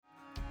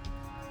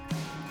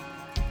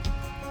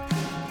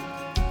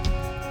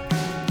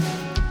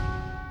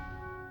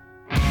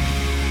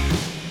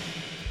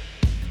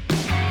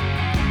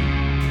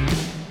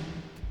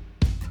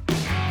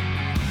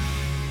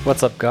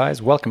What's up,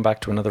 guys? Welcome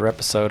back to another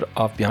episode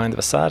of Behind the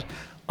Facade.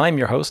 I'm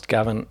your host,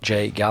 Gavin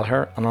J.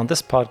 Gallagher, and on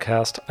this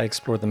podcast, I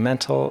explore the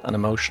mental and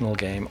emotional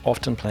game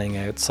often playing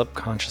out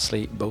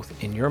subconsciously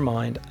both in your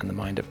mind and the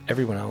mind of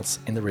everyone else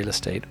in the real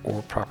estate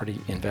or property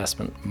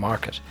investment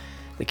market.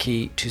 The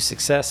key to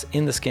success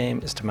in this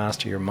game is to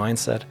master your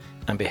mindset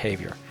and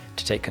behavior,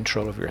 to take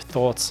control of your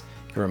thoughts,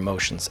 your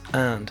emotions,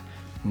 and,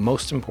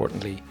 most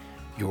importantly,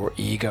 your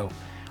ego.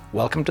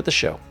 Welcome to the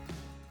show.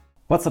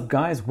 What's up,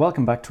 guys?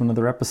 Welcome back to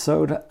another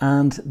episode.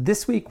 And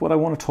this week, what I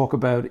want to talk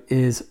about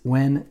is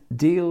when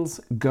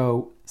deals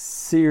go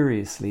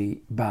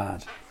seriously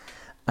bad.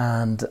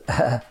 And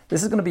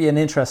this is going to be an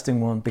interesting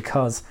one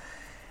because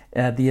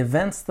the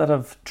events that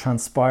have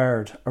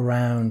transpired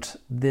around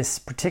this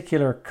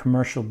particular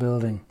commercial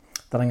building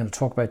that I'm going to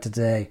talk about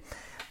today,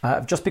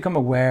 I've just become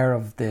aware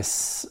of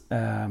this,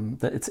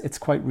 that it's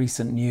quite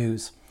recent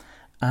news.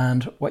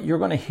 And what you're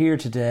going to hear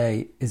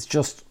today is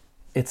just,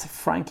 it's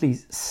frankly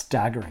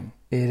staggering.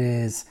 It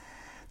is,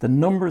 the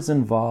numbers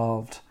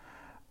involved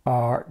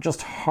are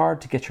just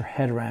hard to get your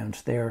head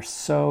around. They are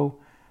so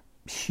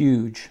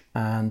huge,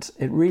 and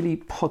it really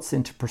puts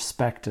into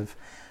perspective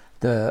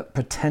the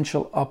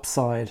potential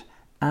upside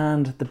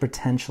and the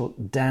potential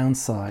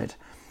downside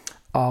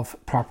of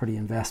property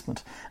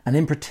investment, and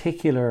in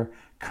particular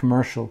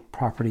commercial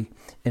property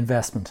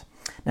investment.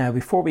 Now,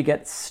 before we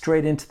get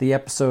straight into the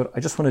episode,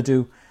 I just want to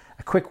do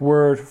a quick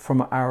word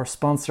from our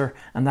sponsor,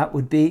 and that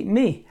would be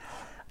me.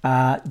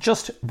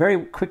 Just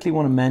very quickly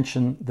want to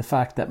mention the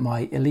fact that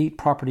my Elite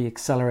Property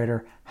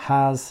Accelerator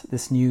has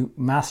this new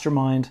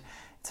mastermind.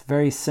 It's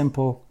very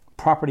simple.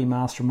 Property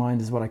mastermind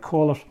is what I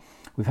call it.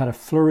 We've had a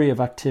flurry of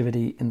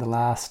activity in the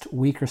last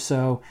week or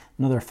so.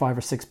 Another 5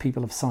 or 6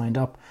 people have signed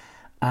up,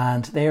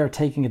 and they are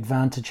taking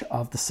advantage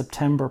of the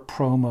September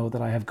promo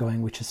that I have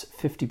going, which is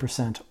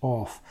 50%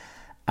 off.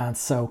 And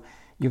so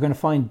you're going to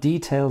find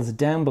details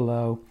down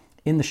below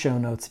in the show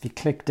notes. If you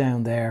click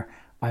down there,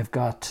 I've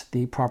got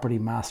the Property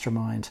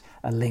Mastermind,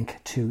 a link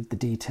to the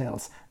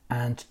details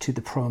and to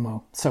the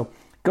promo. So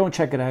go and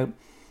check it out.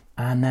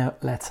 And now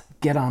let's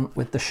get on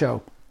with the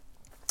show.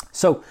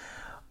 So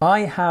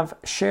I have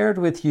shared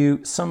with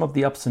you some of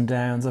the ups and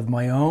downs of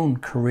my own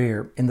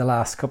career in the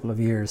last couple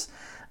of years.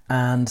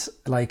 And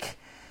like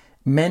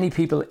many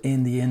people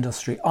in the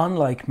industry,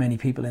 unlike many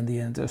people in the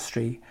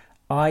industry,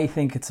 I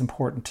think it's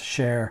important to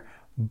share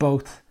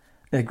both,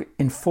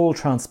 in full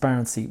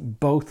transparency,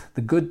 both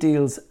the good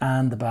deals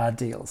and the bad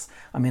deals.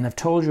 I mean, I've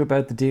told you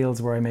about the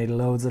deals where I made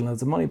loads and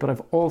loads of money, but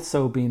I've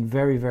also been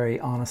very, very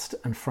honest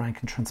and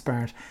frank and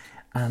transparent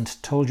and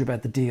told you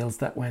about the deals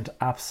that went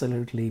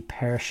absolutely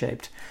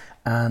pear-shaped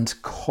and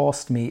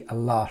cost me a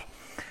lot.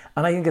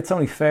 And I think it's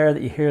only fair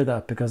that you hear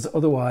that, because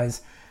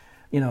otherwise,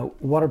 you know,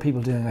 what are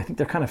people doing? I think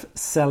they're kind of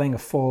selling a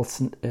false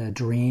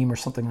dream or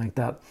something like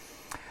that.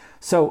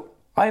 So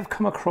I've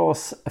come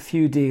across a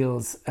few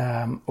deals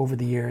over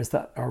the years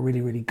that are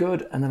really, really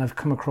good, and then I've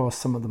come across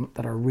some of them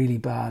that are really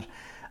bad.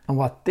 And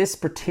what this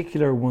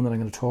particular one that I'm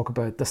going to talk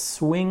about, the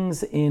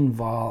swings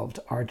involved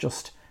are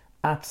just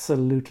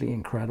absolutely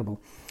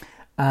incredible.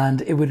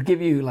 And it would give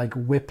you like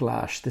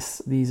whiplash.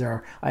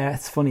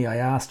 It's funny, I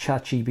asked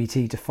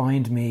ChatGPT to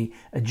find me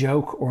a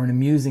joke or an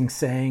amusing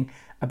saying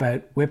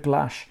about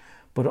whiplash,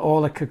 but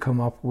all it could come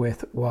up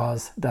with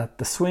was that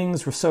the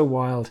swings were so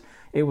wild,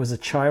 it was a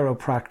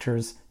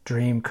chiropractor's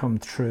dream come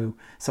true.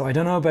 So I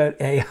don't know about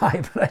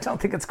AI, but I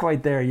don't think it's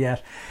quite there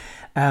yet.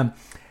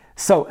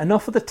 So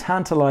enough of the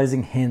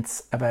tantalizing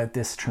hints about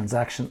this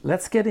transaction.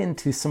 Let's get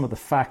into some of the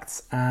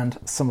facts and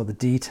some of the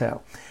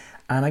detail.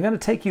 And I'm going to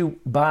take you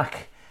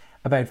back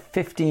about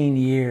 15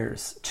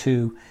 years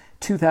to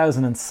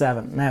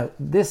 2007. Now,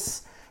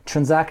 this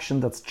transaction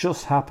that's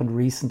just happened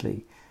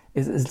recently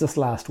is just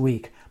last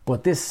week,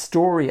 but this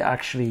story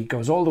actually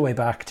goes all the way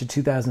back to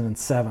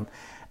 2007.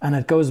 And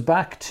it goes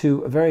back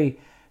to a very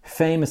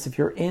famous, if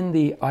you're in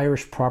the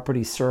Irish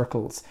property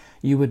circles,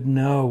 you would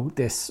know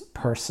this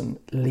person,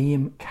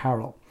 Liam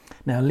Carroll.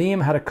 Now,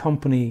 Liam had a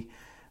company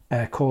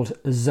called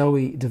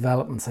Zoe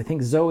Developments. I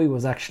think Zoe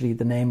was actually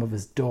the name of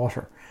his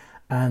daughter.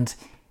 And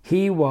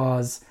he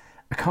was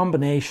a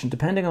combination,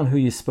 depending on who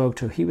you spoke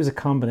to, he was a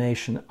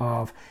combination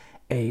of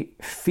a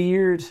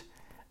feared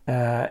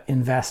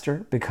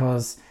investor,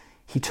 because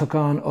he took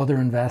on other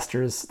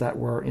investors that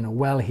were, you know,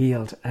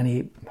 well-heeled, and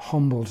he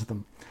humbled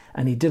them.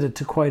 And he did it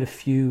to quite a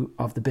few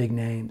of the big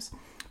names.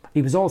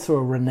 He was also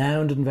a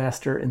renowned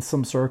investor in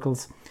some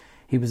circles.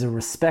 He was a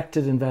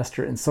respected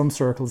investor in some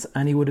circles,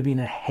 and he would have been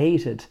a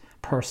hated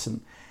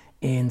person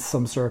in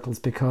some circles,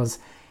 because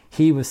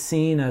he was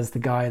seen as the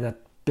guy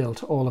that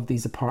built all of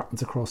these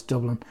apartments across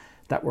Dublin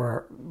that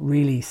were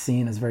really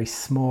seen as very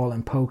small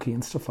and pokey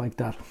and stuff like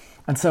that.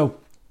 And so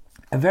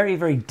a very,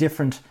 very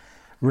different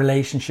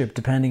relationship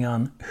depending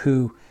on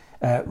who,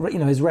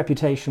 his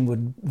reputation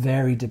would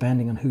vary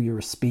depending on who you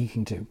were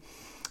speaking to.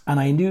 And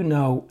I do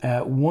know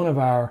one of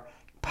our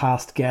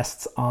past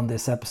guests on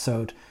this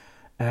episode,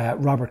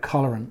 Robert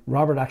Colleran.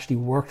 Robert actually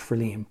worked for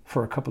Liam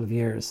for a couple of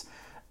years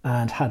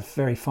and had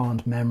very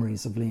fond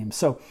memories of Liam.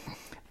 So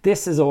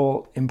this is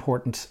all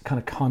important kind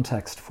of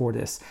context for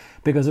this,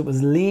 because it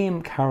was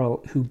Liam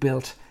Carroll who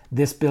built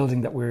this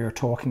building that we're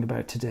talking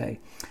about today.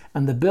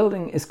 And the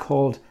building is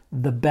called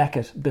the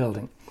Beckett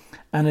Building.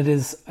 And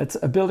it's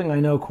a building I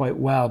know quite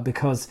well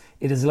because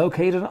it is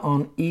located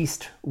on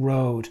East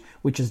Road,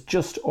 which is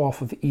just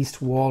off of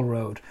East Wall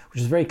Road,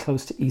 which is very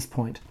close to East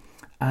Point.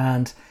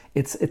 And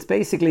it's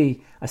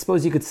basically, I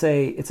suppose you could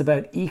say, it's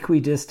about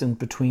equidistant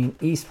between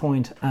East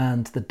Point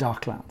and the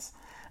Docklands.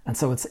 And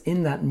so it's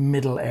in that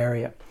middle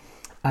area.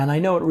 And I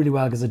know it really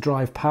well because I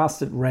drive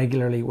past it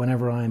regularly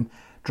whenever I'm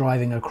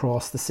driving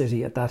across the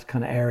city at that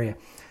kind of area.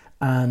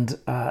 And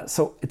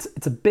so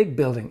it's a big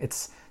building.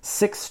 It's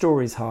 6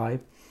 stories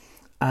high.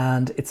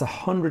 And it's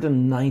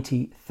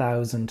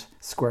 190,000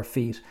 square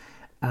feet.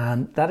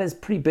 And that is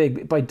pretty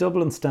big. By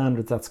Dublin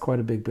standards, that's quite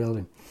a big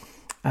building.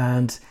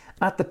 And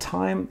at the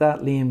time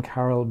that Liam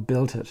Carroll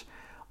built it,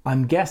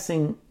 I'm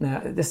guessing,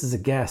 now this is a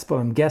guess, but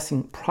I'm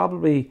guessing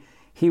probably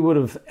he would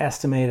have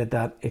estimated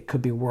that it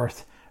could be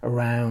worth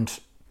around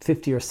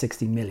 50 or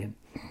 60 million,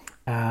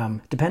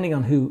 depending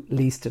on who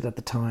leased it at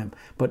the time.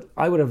 But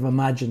I would have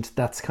imagined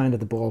that's kind of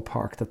the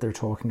ballpark that they're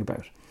talking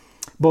about.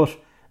 But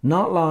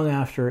not long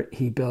after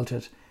he built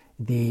it,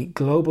 the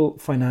global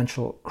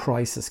financial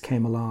crisis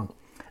came along.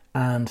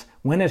 And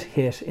when it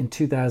hit in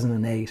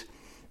 2008,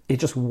 it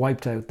just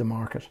wiped out the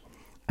market.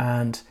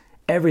 And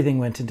everything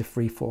went into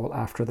free fall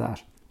after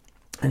that.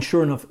 And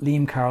sure enough,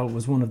 Liam Carroll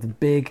was one of the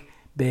big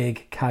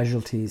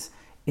casualties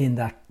in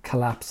that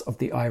collapse of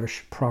the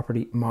Irish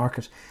property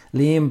market.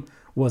 Liam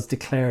was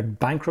declared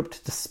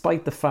bankrupt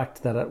despite the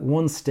fact that at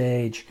one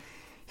stage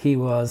he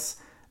was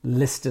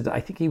listed, I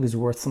think he was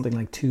worth something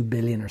like 2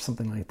 billion or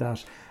something like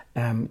that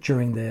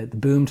during the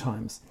boom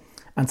times.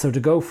 And so to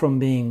go from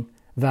being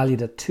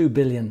valued at 2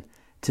 billion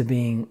to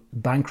being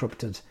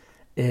bankrupted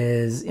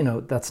is,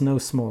 that's no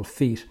small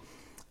feat.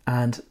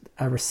 And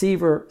a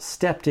receiver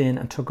stepped in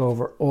and took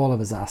over all of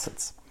his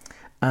assets.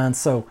 And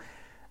so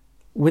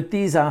with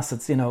these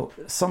assets,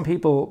 some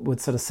people would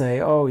sort of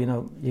say, oh,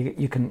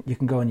 you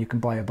can go and you can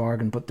buy a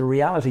bargain. But the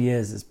reality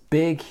is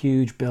big,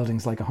 huge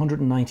buildings like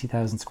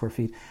 190,000 square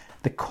feet,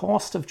 the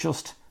cost of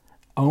just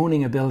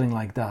owning a building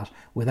like that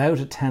without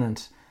a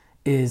tenant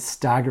is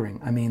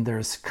staggering. I mean,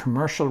 there's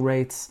commercial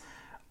rates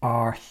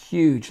are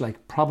huge,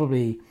 like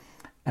probably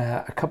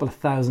a couple of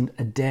thousand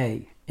a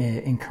day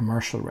in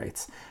commercial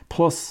rates,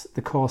 plus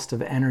the cost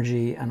of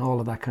energy and all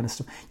of that kind of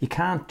stuff. You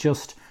can't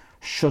just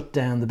shut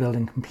down the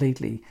building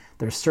completely.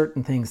 There's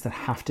certain things that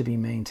have to be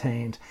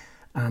maintained.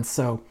 And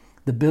so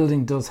the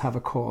building does have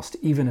a cost,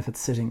 even if it's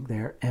sitting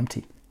there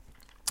empty.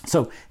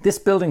 So this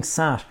building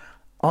sat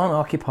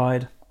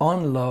unoccupied,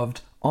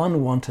 unloved,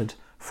 unwanted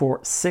for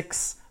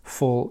 6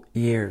 full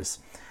years.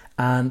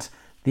 And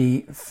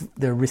the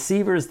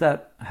receivers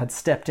that had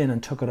stepped in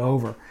and took it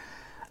over,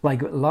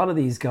 like a lot of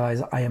these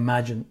guys, I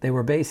imagine, they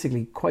were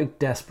basically quite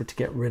desperate to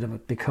get rid of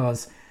it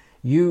because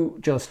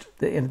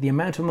the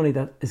amount of money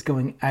that is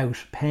going out,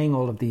 paying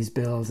all of these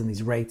bills and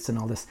these rates and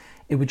all this,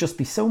 it would just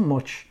be so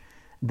much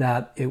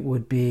that it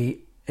would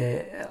be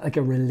like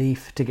a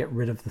relief to get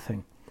rid of the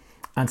thing.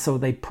 And so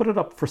they put it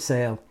up for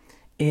sale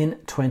in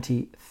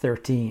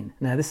 2013.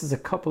 Now, this is a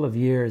couple of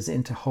years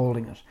into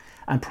holding it.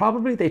 And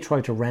probably they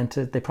tried to rent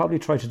it. They probably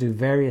tried to do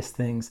various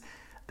things.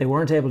 They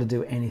weren't able to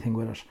do anything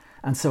with it.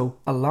 And so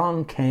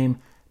along came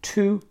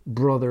 2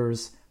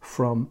 brothers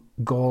from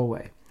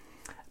Galway,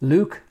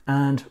 Luke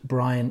and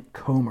Brian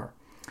Comer,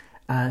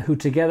 who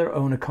together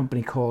own a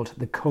company called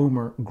the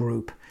Comer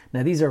Group.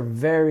 Now, these are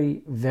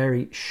very,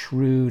 very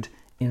shrewd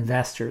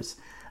investors.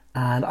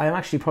 And I'm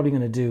actually probably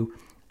going to do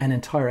an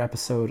entire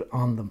episode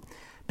on them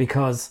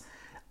because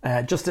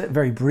just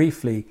very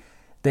briefly,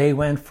 they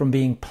went from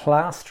being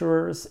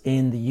plasterers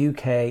in the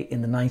UK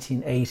in the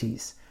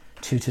 1980s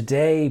to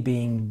today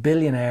being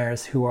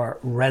billionaires who are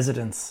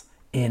residents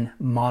in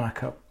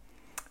Monaco.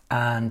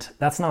 And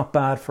that's not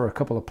bad for a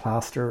couple of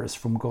plasterers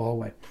from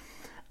Galway.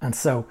 And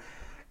so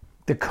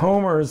the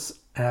Comers,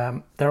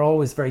 they're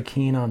always very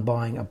keen on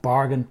buying a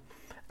bargain.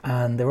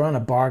 And they were on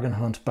a bargain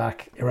hunt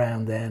back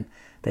around then.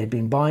 They'd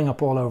been buying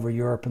up all over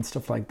Europe and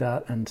stuff like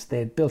that. And they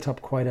had built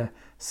up quite a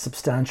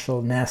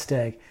substantial nest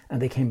egg.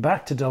 And they came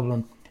back to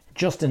Dublin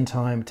just in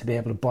time to be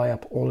able to buy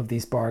up all of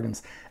these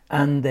bargains.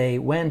 And they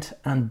went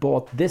and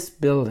bought this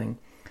building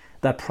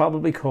that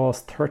probably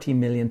cost 30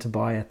 million to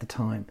buy at the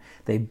time.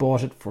 They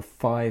bought it for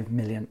 5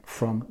 million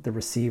from the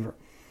receiver.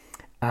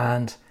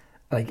 And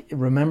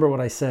remember what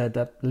I said,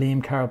 that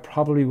Liam Carroll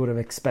probably would have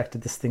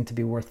expected this thing to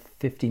be worth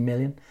 50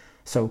 million.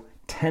 So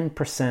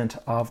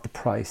 10% of the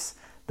price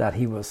that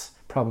he was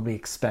probably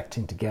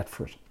expecting to get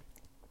for it.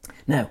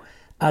 Now,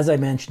 as I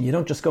mentioned, you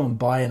don't just go and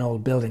buy an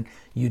old building.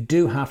 You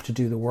do have to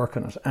do the work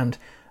on it. And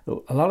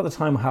a lot of the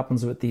time what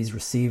happens with these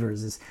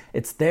receivers is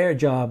it's their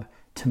job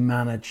to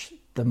manage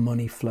the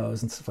money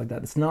flows and stuff like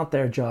that. It's not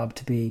their job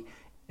to be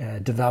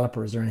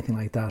developers or anything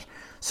like that.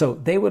 So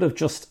they would have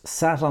just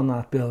sat on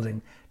that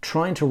building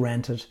trying to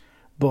rent it,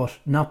 but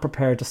not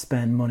prepared to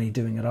spend money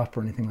doing it up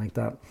or anything like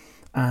that.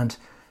 And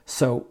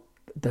so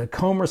the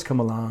Comers come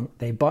along,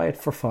 they buy it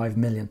for 5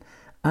 million.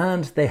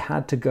 And they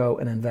had to go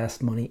and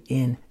invest money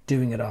in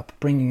doing it up,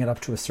 bringing it up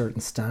to a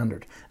certain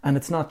standard. And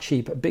it's not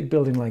cheap. A big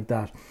building like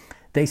that,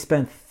 they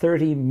spent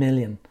 30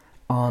 million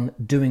on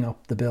doing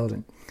up the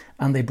building.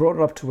 And they brought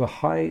it up to a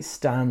high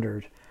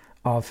standard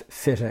of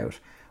fit out,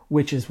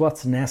 which is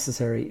what's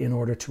necessary in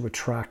order to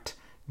attract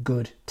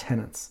good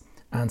tenants.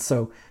 And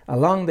so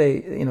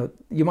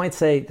you might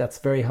say that's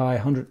very high,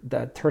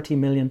 30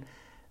 million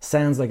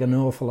sounds like an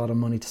awful lot of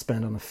money to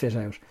spend on a fit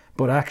out,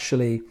 but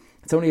actually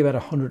it's only about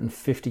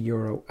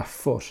 €150 a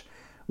foot,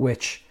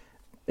 which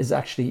is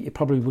actually, it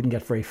probably wouldn't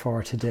get very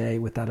far today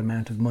with that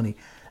amount of money.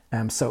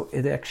 So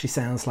it actually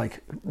sounds like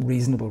a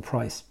reasonable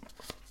price.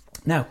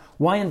 Now,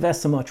 why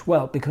invest so much?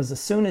 Well, because as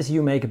soon as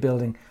you make a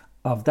building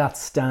of that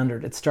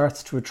standard, it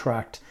starts to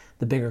attract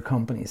the bigger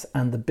companies.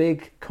 And the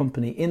big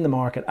company in the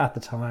market at the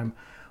time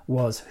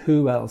was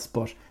who else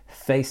but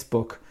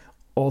Facebook,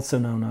 also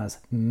known as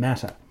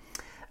Meta.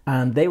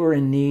 And they were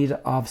in need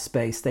of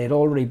space. They had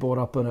already bought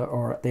up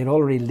they'd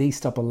already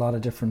leased up a lot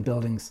of different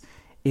buildings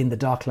in the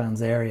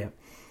Docklands area.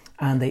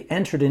 And they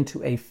entered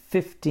into a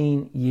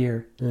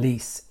 15-year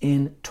lease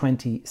in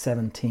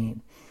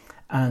 2017.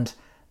 And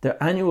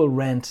their annual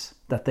rent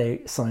that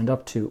they signed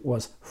up to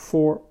was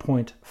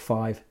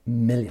 4.5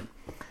 million.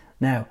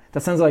 Now,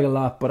 that sounds like a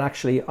lot, but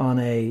actually on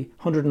a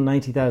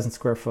 190,000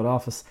 square foot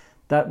office,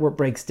 that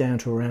breaks down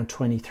to around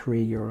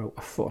 €23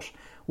 a foot,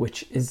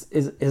 which is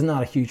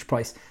not a huge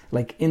price.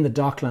 Like in the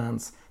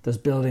Docklands, there's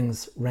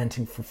buildings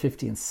renting for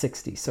 50 and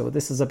 60. So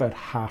this is about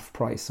half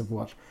price of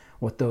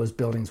what those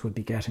buildings would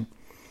be getting.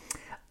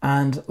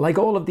 And like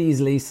all of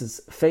these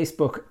leases,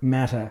 Facebook,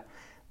 Meta,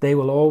 they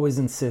will always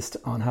insist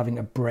on having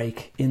a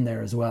break in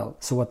there as well.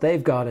 So what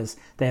they've got is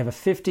they have a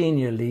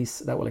 15-year lease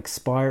that will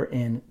expire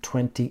in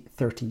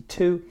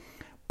 2032,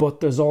 but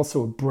there's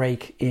also a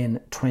break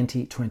in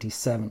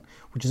 2027,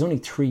 which is only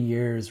 3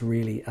 years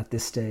really at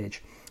this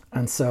stage.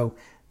 And so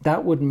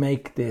that would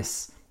make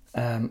this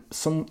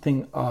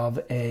something of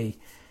a,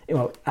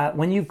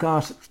 when you've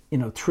got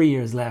 3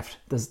 years left,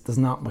 there's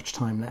not much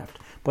time left.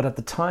 But at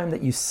the time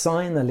that you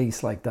sign the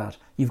lease like that,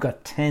 you've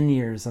got 10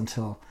 years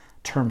until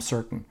term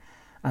certain.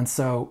 And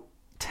so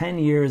 10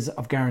 years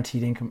of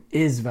guaranteed income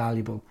is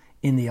valuable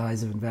in the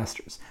eyes of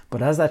investors.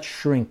 But as that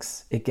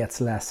shrinks, it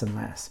gets less and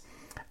less.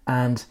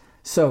 And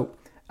so,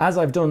 as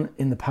I've done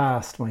in the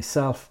past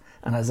myself,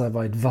 and as I've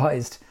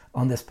advised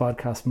on this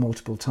podcast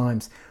multiple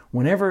times,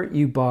 whenever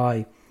you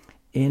buy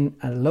in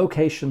a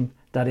location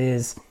that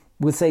is,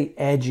 we'll say,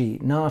 edgy,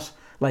 not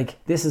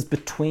like this is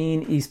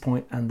between East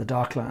Point and the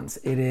Docklands.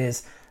 It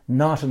is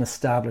not an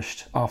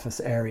established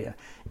office area.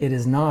 It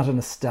is not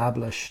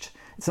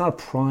it's not a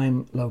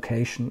prime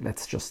location,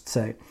 let's just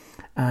say.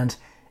 And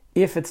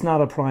if it's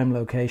not a prime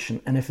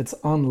location, and if it's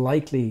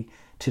unlikely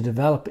to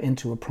develop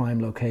into a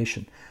prime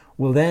location,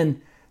 well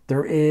then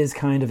there is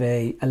kind of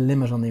a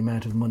limit on the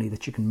amount of money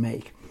that you can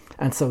make.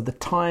 And so the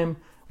time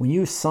when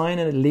you sign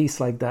a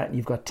lease like that,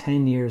 you've got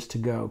 10 years to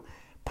go,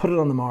 put it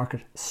on the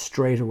market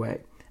straight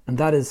away. And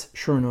that is,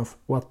 sure enough,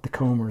 what the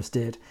Comers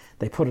did.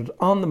 They put it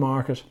on the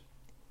market,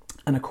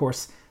 and of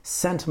course,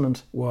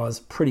 sentiment was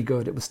pretty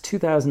good. It was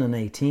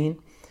 2018,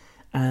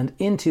 and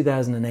in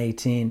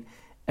 2018,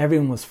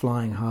 everyone was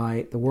flying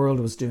high. The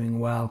world was doing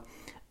well.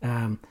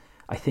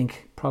 I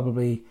think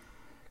probably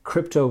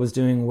crypto was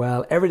doing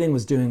well. Everything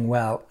was doing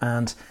well.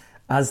 And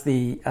as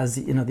the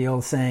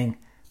old saying,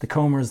 the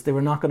Comers, they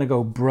were not going to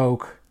go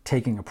broke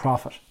taking a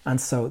profit.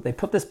 And so they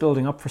put this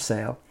building up for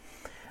sale.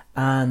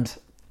 And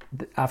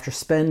after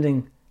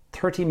spending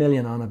 30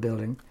 million on a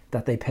building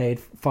that they paid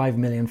 5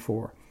 million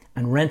for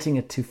and renting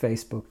it to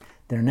Facebook,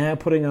 they're now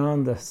putting it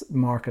on the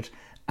market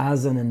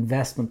as an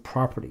investment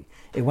property.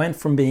 It went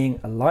from being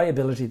a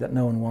liability that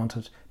no one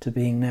wanted to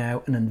being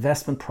now an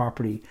investment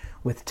property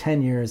with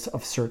 10 years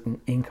of certain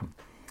income.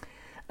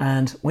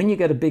 And when you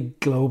get a big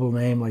global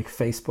name like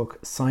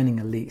Facebook signing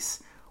a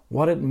lease,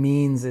 what it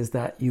means is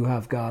that you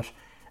have got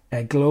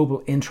a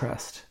global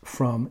interest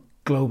from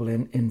global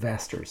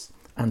investors.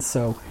 And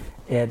so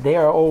they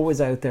are always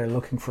out there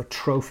looking for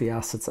trophy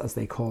assets, as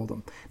they call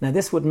them. Now,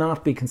 this would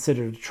not be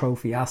considered a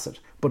trophy asset,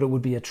 but it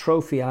would be a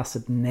trophy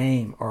asset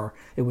name, or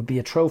it would be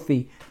a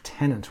trophy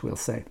tenant, we'll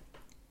say.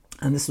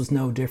 And this was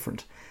no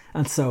different.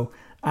 And so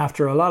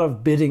after a lot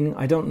of bidding,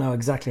 I don't know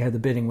exactly how the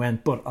bidding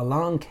went, but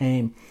along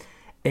came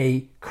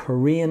a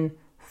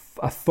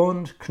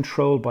fund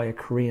controlled by a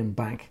Korean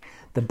bank.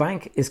 The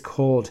bank is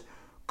called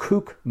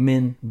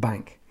Kookmin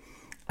Bank.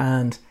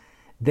 And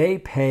they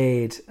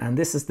paid, and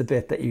this is the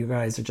bit that you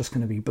guys are just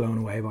going to be blown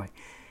away by,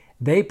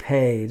 they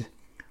paid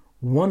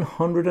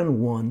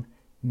 101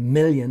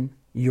 million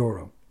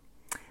euro,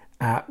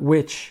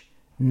 which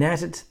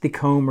netted the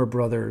Comer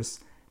brothers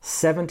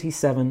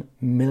 77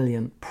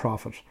 million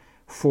profit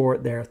for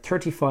their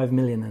 35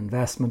 million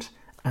investment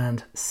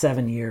and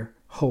 7-year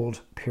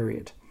hold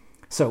period.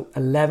 So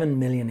 11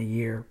 million a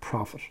year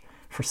profit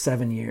for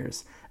 7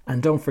 years.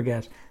 And don't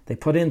forget, they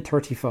put in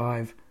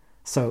 35,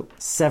 so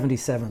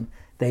 77.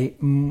 They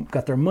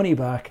got their money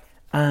back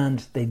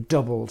and they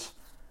doubled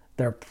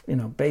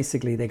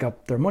basically they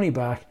got their money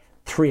back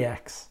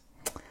 3x.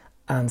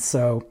 And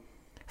so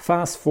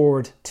fast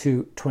forward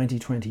to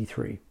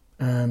 2023.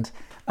 And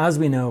as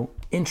we know,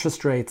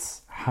 interest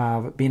rates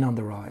have been on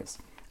the rise.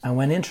 And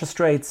when interest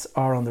rates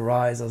are on the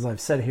rise, as I've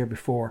said here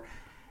before,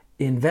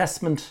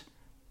 investment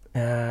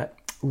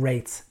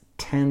rates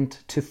tend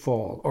to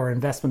fall, or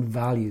investment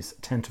values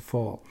tend to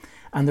fall.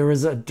 And there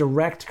is a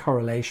direct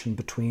correlation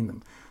between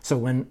them. So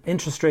when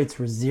interest rates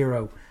were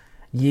zero,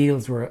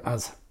 yields were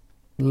as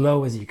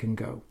low as you can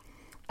go.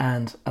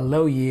 And a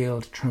low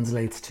yield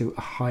translates to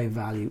a high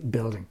value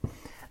building.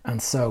 And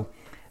so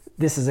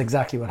this is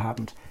exactly what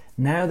happened.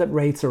 Now that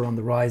rates are on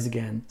the rise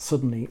again,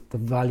 suddenly the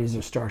values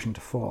are starting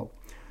to fall.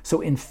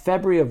 So in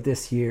February of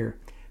this year,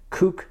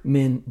 Kook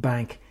Min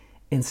Bank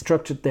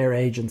instructed their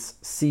agents,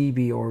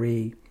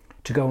 CBRE,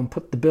 to go and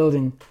put the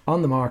building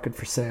on the market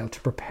for sale to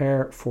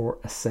prepare for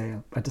a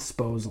sale, a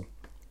disposal.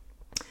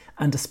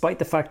 And despite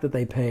the fact that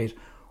they paid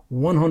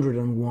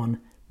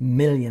 101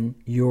 million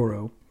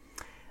euro,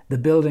 the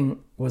building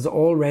was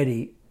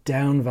already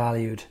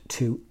downvalued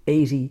to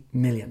 80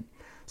 million.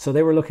 So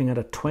they were looking at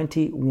a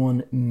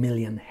 21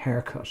 million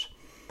haircut,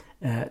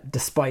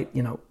 despite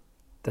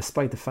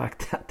the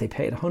fact that they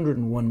paid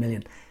 101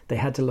 million. They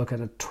had to look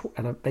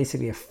at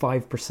basically a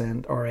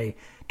 5% or a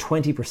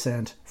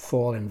 20%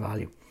 fall in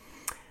value.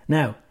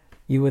 Now,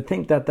 you would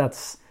think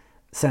that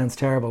sounds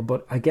terrible,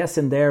 but I guess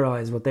in their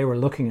eyes, what they were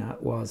looking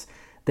at was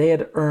they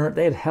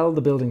had held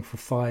the building for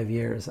 5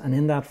 years, and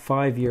in that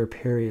 5-year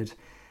period,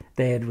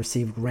 they had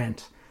received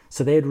rent.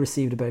 So they had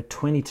received about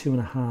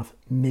 22.5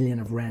 million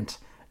of rent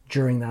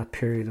during that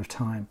period of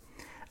time.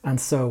 And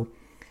so,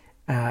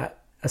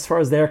 as far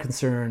as they're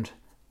concerned,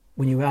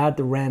 when you add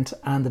the rent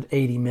and the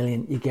 80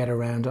 million, you get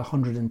around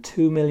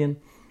 102 million.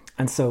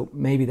 And so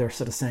maybe they're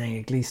sort of saying,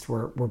 at least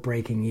we're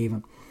breaking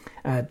even.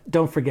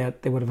 Don't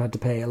forget, they would have had to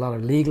pay a lot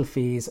of legal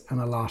fees and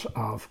a lot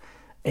of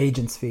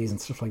agents' fees and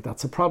stuff like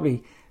that. So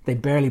probably they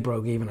barely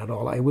broke even at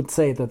all. I would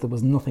say that there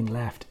was nothing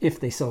left if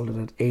they sold it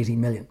at 80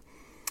 million.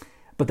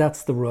 But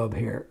that's the rub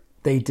here.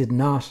 They did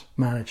not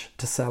manage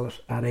to sell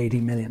it at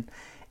 80 million.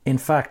 In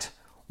fact,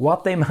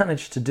 what they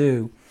managed to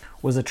do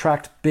was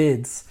attract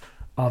bids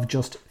of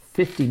just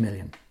 50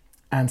 million.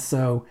 And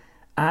so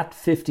at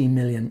 50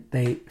 million,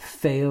 they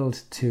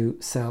failed to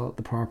sell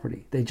the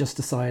property. They just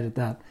decided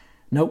that,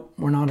 nope,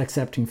 we're not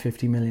accepting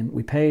 50 million.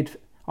 We paid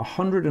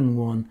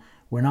 101.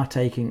 We're not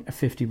taking a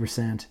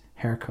 50%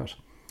 haircut.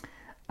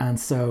 And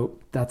so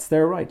that's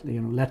their right.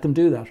 Let them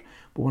do that.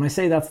 But when I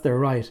say that's their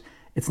right,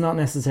 it's not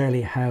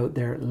necessarily how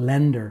their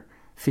lender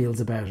feels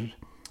about it.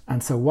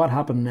 And so what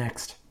happened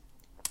next?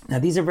 Now,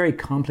 these are very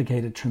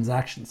complicated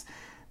transactions.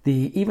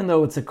 Even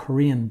though it's a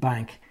Korean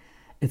bank,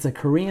 it's a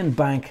Korean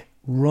bank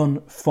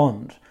run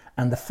fund,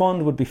 and the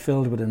fund would be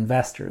filled with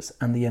investors,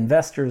 and the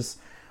investors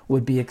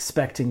would be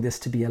expecting this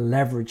to be a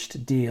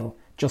leveraged deal,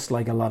 just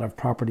like a lot of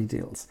property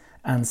deals.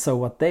 And so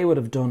what they would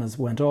have done is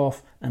went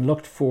off and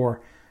looked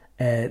for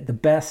the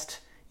best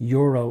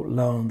euro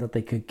loan that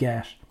they could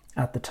get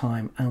at the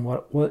time. And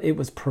it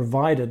was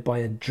provided by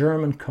a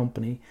German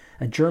company,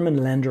 a German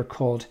lender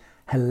called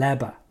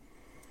Helaba.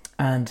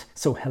 And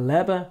so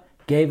Helaba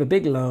gave a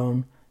big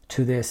loan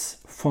to this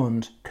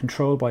fund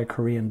controlled by a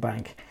Korean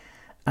bank.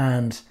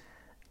 And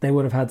they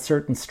would have had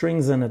certain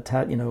strings and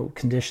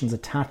conditions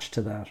attached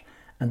to that.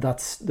 And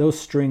those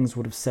strings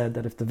would have said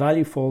that if the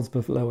value falls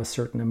below a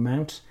certain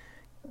amount,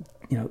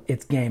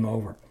 it's game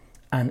over.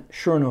 And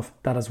sure enough,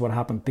 that is what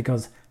happened,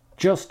 because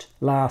just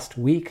last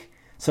week,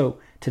 so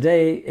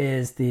today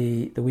is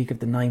the week of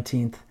the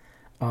 19th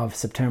of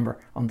September.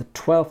 On the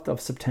 12th of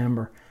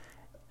September,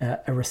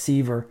 a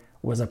receiver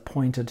was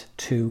appointed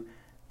to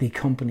the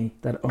company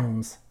that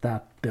owns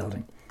that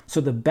building. So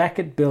the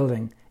Beckett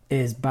building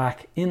is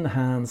back in the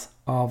hands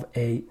of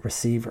a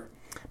receiver.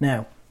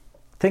 Now,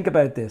 think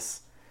about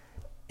this.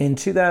 In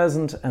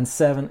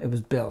 2007, it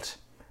was built.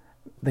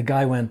 The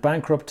guy went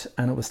bankrupt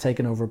and it was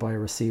taken over by a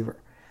receiver.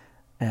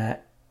 The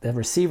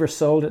receiver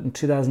sold it in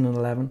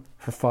 2011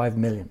 for 5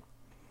 million.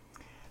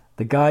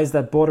 The guys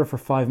that bought it for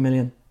 5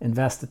 million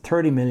invested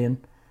 30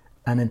 million,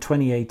 and in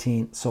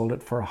 2018 sold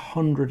it for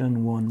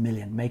 101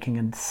 million, making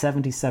a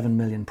 77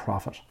 million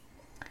profit.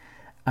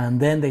 And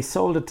then they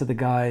sold it to the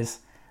guys,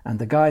 and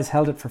the guys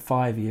held it for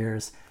 5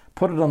 years,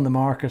 put it on the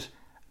market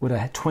with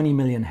a 20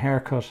 million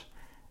haircut,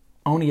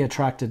 only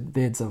attracted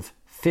bids of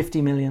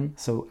 50 million,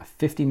 so a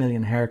 50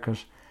 million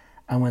haircut.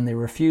 And when they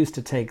refused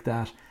to take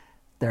that,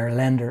 their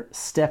lender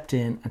stepped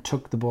in and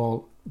took the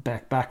ball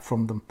back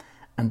from them.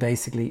 And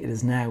basically it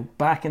is now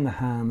back in the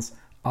hands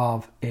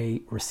of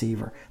a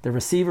receiver. The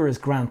receiver is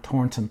Grant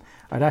Thornton.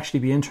 I'd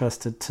actually be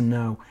interested to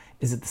know,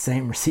 is it the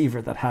same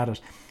receiver that had it?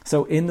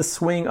 So in the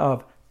swing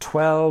of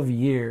 12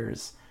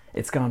 years,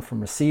 it's gone from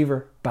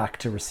receiver back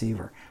to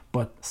receiver.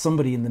 But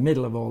somebody in the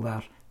middle of all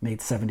that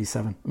made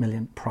 77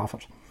 million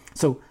profit.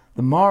 So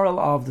the moral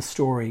of the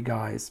story,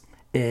 guys,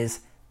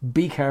 is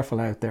be careful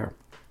out there.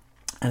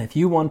 And if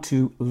you want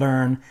to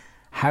learn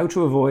how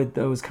to avoid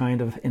those kind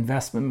of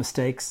investment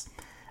mistakes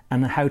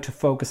and how to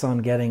focus on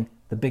getting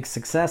the big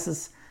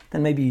successes,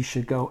 then maybe you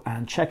should go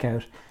and check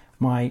out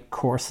my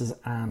courses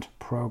and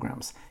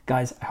programs.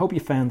 Guys, I hope you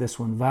found this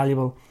one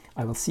valuable.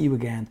 I will see you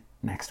again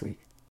next week.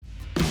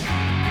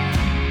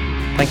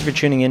 Thank you for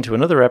tuning in to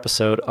another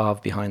episode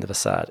of Behind the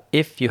Facade.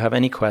 If you have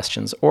any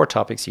questions or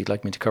topics you'd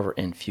like me to cover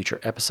in future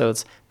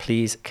episodes,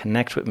 please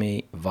connect with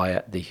me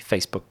via the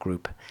Facebook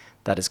group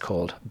that is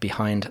called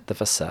Behind the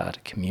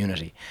Facade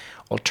Community.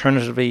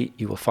 Alternatively,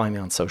 you will find me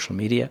on social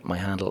media. My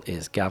handle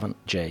is Gavin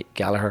J.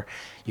 Gallagher.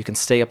 You can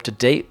stay up to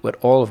date with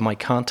all of my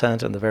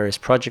content and the various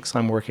projects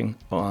I'm working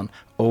on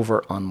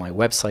over on my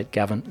website,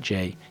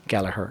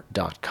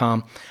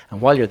 gavinjgallagher.com.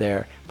 And while you're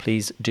there,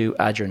 please do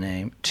add your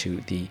name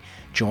to the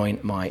Join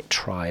My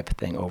Tribe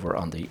thing over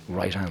on the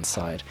right-hand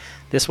side.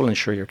 This will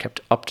ensure you're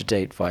kept up to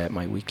date via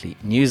my weekly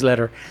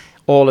newsletter.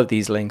 All of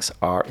these links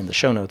are in the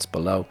show notes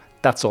below.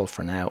 That's all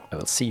for now. I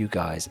will see you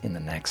guys in the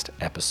next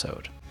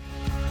episode.